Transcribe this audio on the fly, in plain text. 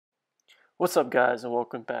What's up, guys, and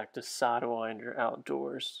welcome back to Sidewinder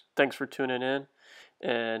Outdoors. Thanks for tuning in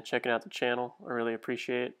and checking out the channel. I really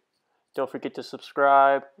appreciate it. Don't forget to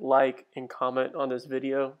subscribe, like, and comment on this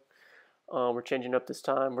video. We're changing up this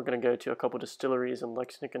time. We're going to go to a couple distilleries in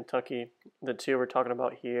Lexington, Kentucky. The two we're talking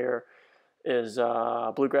about here is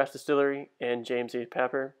Bluegrass Distillery and James E.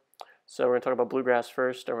 Pepper. So we're going to talk about Bluegrass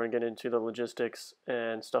first, and we're going to get into the logistics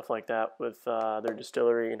and stuff like that with their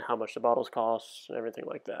distillery and how much the bottles cost and everything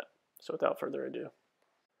like that. So without further ado.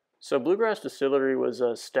 So Bluegrass Distillery was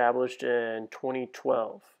established in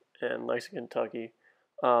 2012 in Lexington, Kentucky.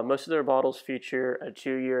 Most of their bottles feature a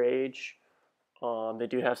 2-year age. They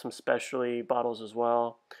do have some specialty bottles as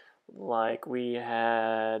well. Like we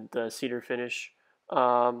had the Cider Finish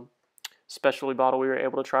specialty bottle we were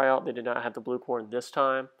able to try out. They did not have the blue corn this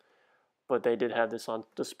time, but they did have this on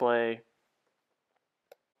display.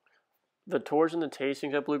 The tours and the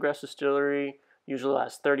tastings at Bluegrass Distillery usually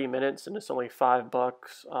lasts 30 minutes, and it's only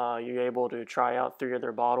 $5. You're able to try out 3 of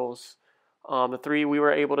their bottles. The 3 we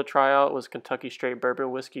were able to try out was Kentucky Straight Bourbon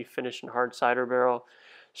Whiskey finished in hard cider barrel,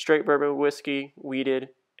 Straight Bourbon Whiskey wheated,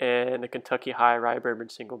 and the Kentucky High Rye Bourbon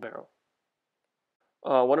single barrel.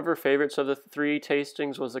 One of her favorites of the 3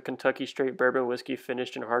 tastings was the Kentucky Straight Bourbon Whiskey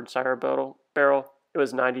finished in hard cider barrel. It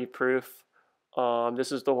was 90 proof.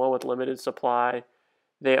 This is the one with limited supply.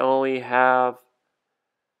 They only have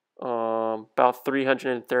about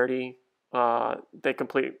 330 they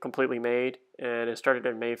completely made, and it started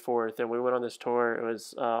on May 4th, and we went on this tour. It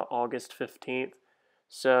was August 15th,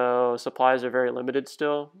 so supplies are very limited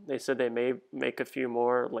still. They said they may make a few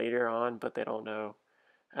more later on, but they don't know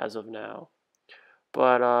as of now.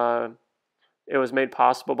 But it was made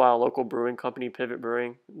possible by a local brewing company, Pivot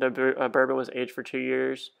Brewing. The bourbon was aged for 2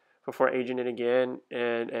 years before aging it again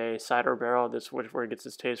in a cider barrel. This is where it gets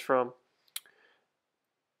its taste from.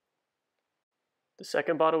 The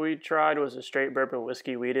second bottle we tried was a Straight Bourbon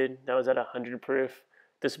Whiskey wheated. That was at 100 proof.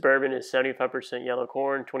 This bourbon is 75% yellow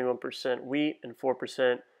corn, 21% wheat, and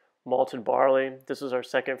 4% malted barley. This was our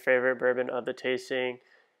second favorite bourbon of the tasting,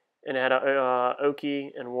 and it had a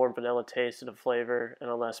oaky and warm vanilla taste to the flavor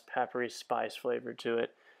and a less peppery spice flavor to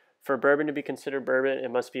it. For bourbon to be considered bourbon,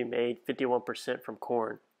 it must be made 51% from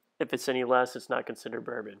corn. If it's any less, it's not considered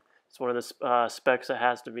bourbon. It's one of the specs that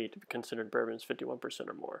has to be considered bourbon is 51%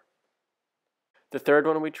 or more. The third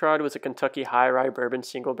one we tried was a Kentucky High Rye Bourbon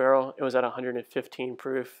single barrel. It was at 115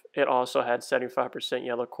 proof. It also had 75%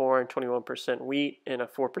 yellow corn, 21% wheat, and a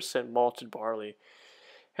 4% malted barley.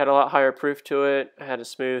 Had a lot higher proof to it. It had a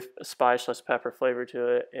smooth, spice, less pepper flavor to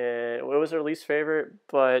it, and it was our least favorite.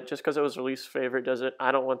 But just because it was our least favorite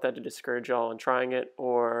I don't want that to discourage y'all in trying it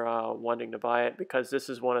or wanting to buy it, because this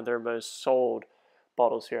is one of their most sold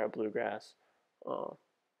bottles here at Bluegrass.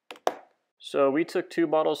 So we took 2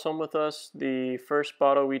 bottles home with us. The first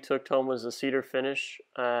bottle we took home was the Cider Finish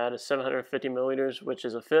at 750 milliliters, which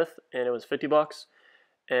is a 1/5, and it was $50.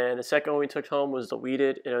 And the second one we took home was the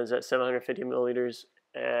wheated, and it was at 750 milliliters,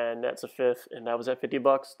 and that's a 1/5, and that was at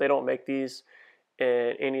 $50. They don't make these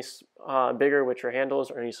in any bigger, which are handles,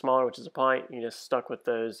 or any smaller, which is a pint. You just stuck with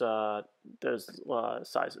those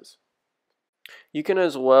sizes. You can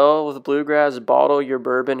as well, with Bluegrass, bottle your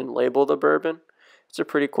bourbon and label the bourbon. It's a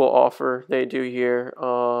pretty cool offer they do here.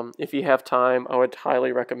 If you have time, I would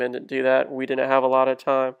highly recommend it. Do that. We didn't have a lot of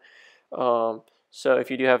time. So if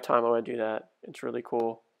you do have time, I would do that. It's really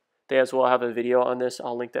cool. They as well have a video on this.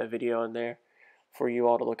 I'll link that video in there for you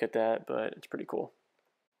all to look at that, but it's pretty cool.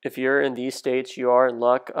 If you're in these states, you are in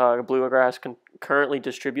luck. Bluegrass currently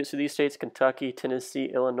distributes to these states: Kentucky, Tennessee,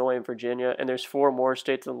 Illinois, and Virginia. And there's 4 more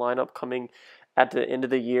states in the lineup coming at the end of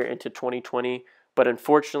the year into 2020. But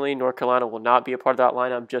unfortunately, North Carolina will not be a part of that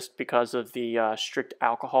lineup just because of the strict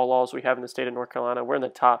alcohol laws we have in the state of North Carolina. We're in the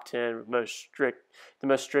top 10 of the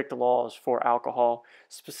most strict laws for alcohol,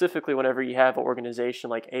 specifically whenever you have an organization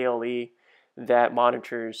like ALE that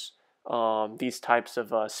monitors these types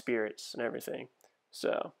of spirits and everything.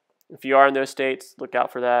 So if you are in those states, look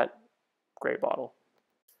out for that. Great bottle.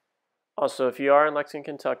 Also, if you are in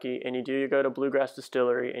Lexington, Kentucky, and you do go to Bluegrass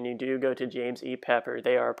Distillery and you do go to James E. Pepper,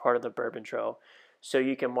 they are a part of the Bourbon Trail. So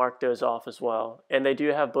you can mark those off as well. And they do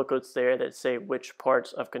have booklets there that say which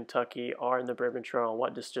parts of Kentucky are in the Bourbon Trail and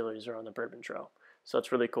what distilleries are on the Bourbon Trail. So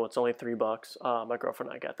it's really cool. It's only $3. My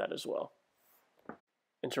girlfriend and I got that as well.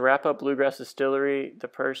 And to wrap up Bluegrass Distillery, the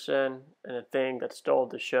person and the thing that stole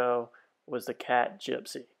the show was the cat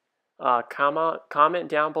Gypsy. Comment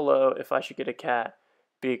down below if I should get a cat,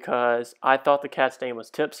 because I thought the cat's name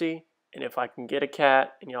was Tipsy, and if I can get a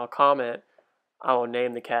cat and y'all comment, I will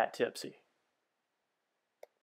name the cat Tipsy.